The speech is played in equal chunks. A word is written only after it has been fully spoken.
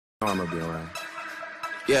I'ma be alright.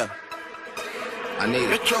 Yeah. I need it.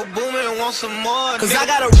 Metro Boomin and want some more. Cause I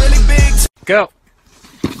got a really big. Go.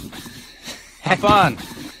 Have fun.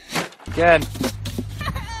 Good.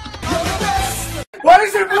 Why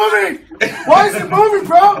is it moving? Why is it moving,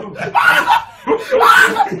 bro? Oh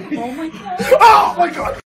my god. Oh my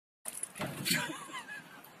god.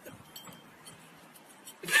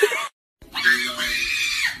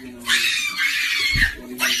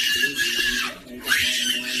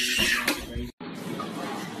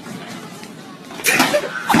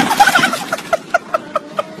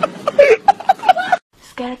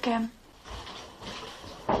 Scare cam.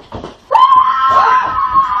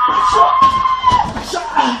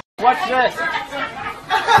 Watch this.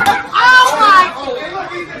 Oh my!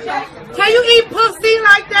 Can you eat pussy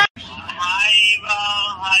like that? Hi, Eva.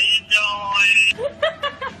 How you doing?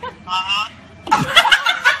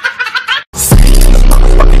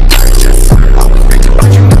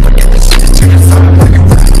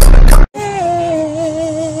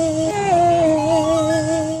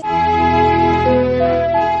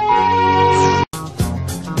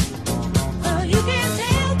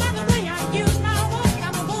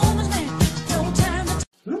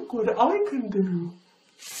 Look what I can do.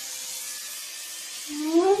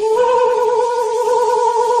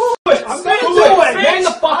 I'm gonna do it! Man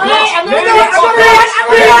the fuck up! Man the fuck up!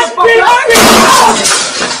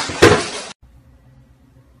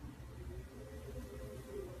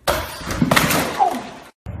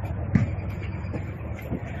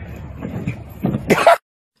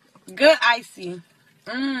 Good icy.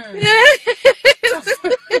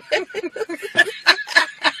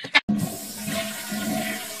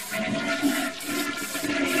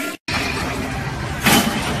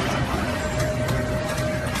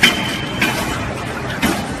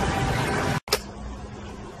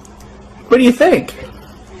 What do you think?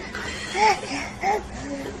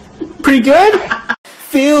 Pretty good?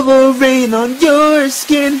 Feel the rain on your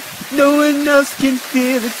skin. No one else can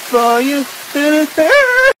feel it for you.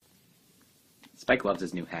 Spike loves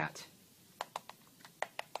his new hat.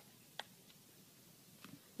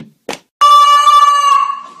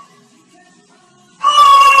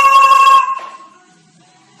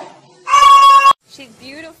 She's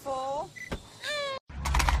beautiful.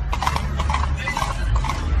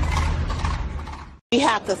 We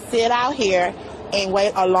have to sit out here and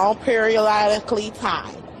wait a long periodically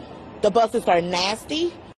time. The buses are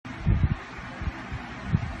nasty.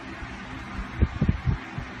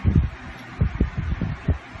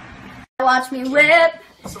 Watch me whip.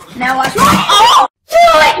 Now watch me. Oh! Do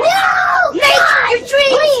it! No! Make your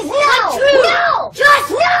dreams! Please, no! True. No! Just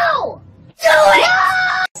no! Do it! No!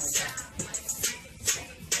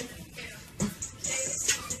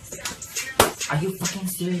 Are you fucking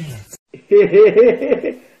serious?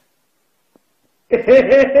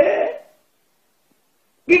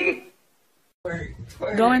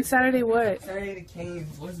 Going Saturday what? Saturday to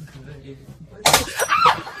Caves wasn't good.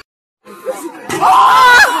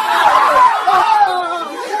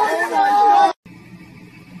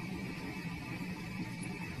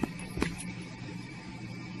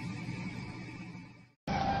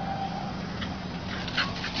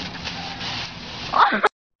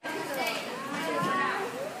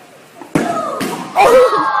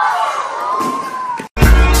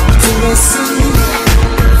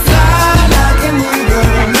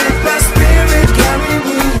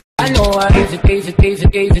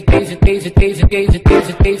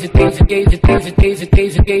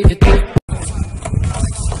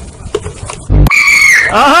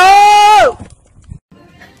 Oh!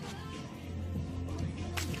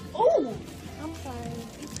 Oh! I'm sorry.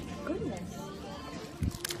 Goodness.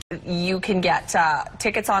 You can get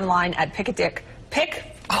tickets online at Pick a Dick. Pick?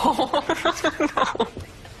 Oh, no.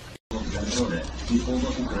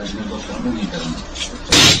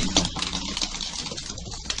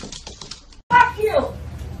 Fuck you!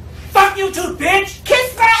 Fuck you too, bitch!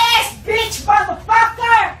 Kiss my ass, bitch,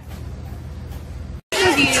 motherfucker!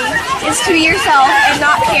 Is to yourself and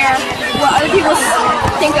not care what other people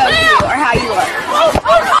think of you or how you look.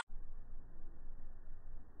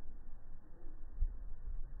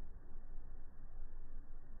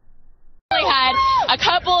 We had a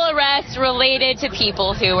couple arrests related to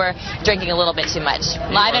people who were drinking a little bit too much.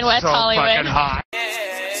 Live in West Hollywood. Fucking hot.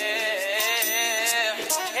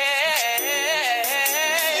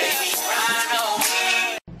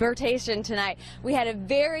 Birtation tonight. We had a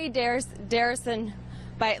very Darrison,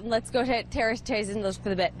 but let's go to Terrace and look for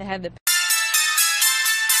the bit. They had the.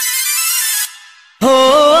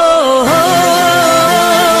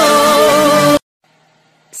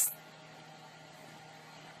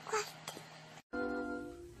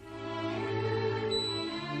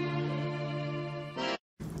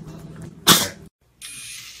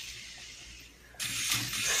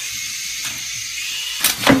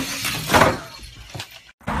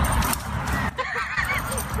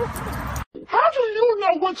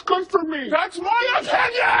 away from me! That's my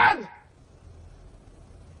opinion!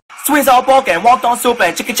 Sweet sour pork and wonton soup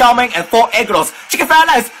and chicken chow mein and 4 egg rolls, chicken fried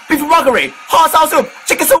rice, beef rockery, hot sauce soup,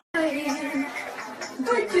 chicken soup.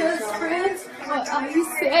 We're just friends. What are you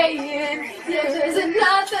saying? There's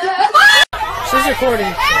another. She's recording.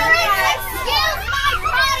 Excuse my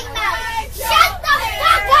potty mouth. Shut the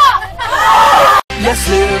fuck up. Let's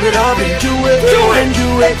live it up and do it, and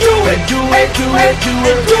do it, and do it, do it, do it, do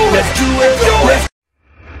it. Let's do it, do it.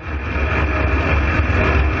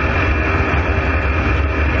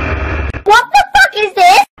 What the fuck is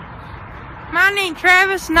this? My name's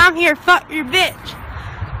Travis and I'm here to fuck your bitch.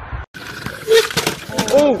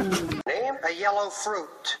 Oh! Name a yellow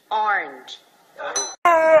fruit. Orange.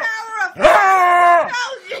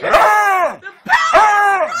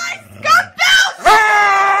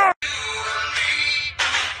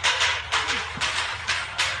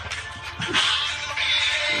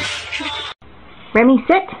 Remy,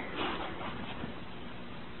 sit.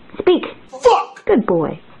 Speak. Fuck! Good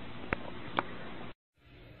boy.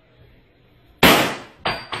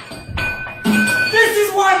 This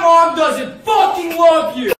is why Mom doesn't fucking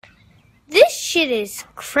love you! This shit is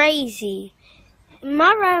crazy.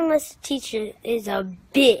 My writing lesson teacher is a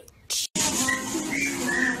bitch.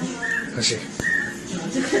 Let's see.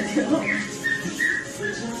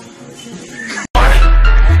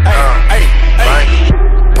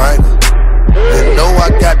 You know I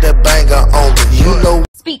got that banger on me. You know.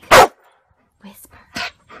 Speak. Whisper.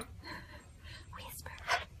 Whisper.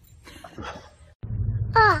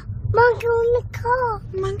 Ah, monkey on the car.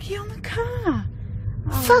 Monkey on the car.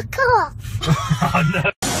 Fuck off. Oh,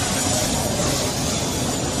 no.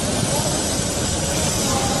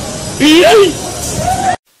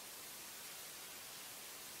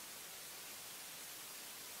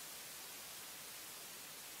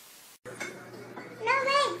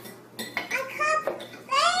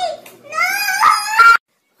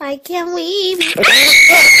 Why can't we eat? I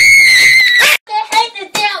hate this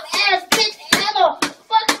damn ass bitch Emma.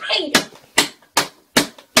 Fuck me.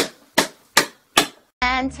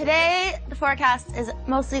 And today the forecast is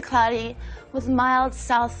mostly cloudy with mild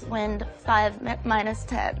south wind 5 minus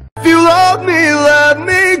 10. If you love me, let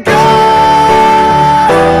me go.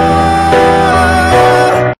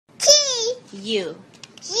 T U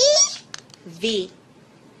G V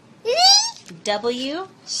V W.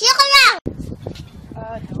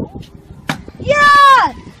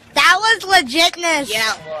 Yeah! That was legitness.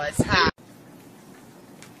 Yeah, it was, huh?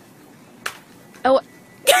 Oh.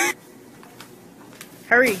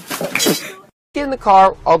 Hurry. Get in the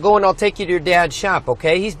car, I'll go and I'll take you to your dad's shop,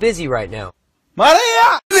 okay? He's busy right now.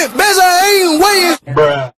 Maria! Busy ain't waiting.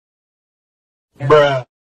 Bruh. Bruh.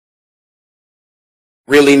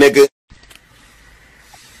 Really, nigga?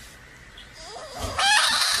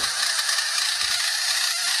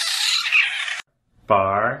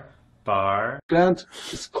 Bar. Plant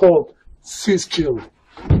is called Siskill.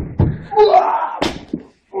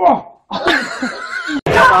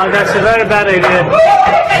 Oh, that's a very bad idea.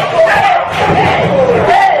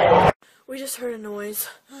 We just heard a noise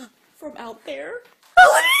from out there.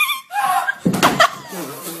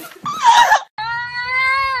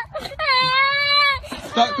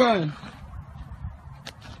 Stop crying.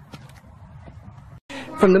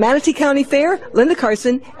 From the Manatee County Fair, Linda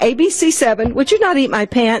Carson, ABC 7. Would you not eat my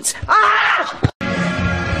pants? Ah!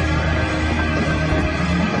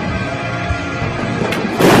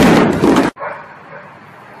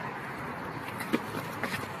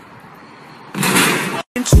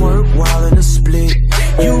 Twerk while in a split.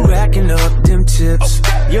 You racking up them tips.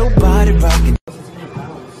 Your body rocking.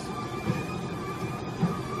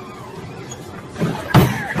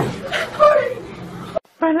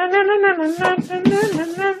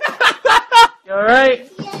 You alright?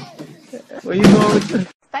 Where you going?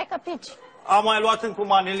 Stai ca pici. Am mai luat în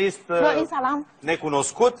cum în listă Florin Salam.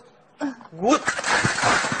 necunoscut. Good.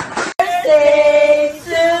 Birthday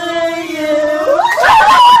to you.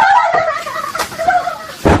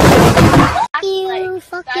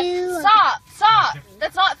 Fuck you. Stop.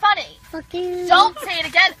 That's not funny. Fuck you. Don't say it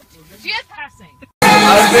again. Just passing.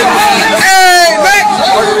 Hey, man!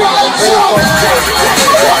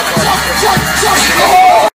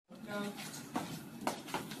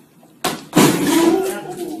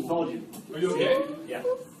 Are you okay? Yeah.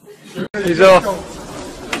 He's off.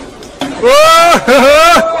 Whoa!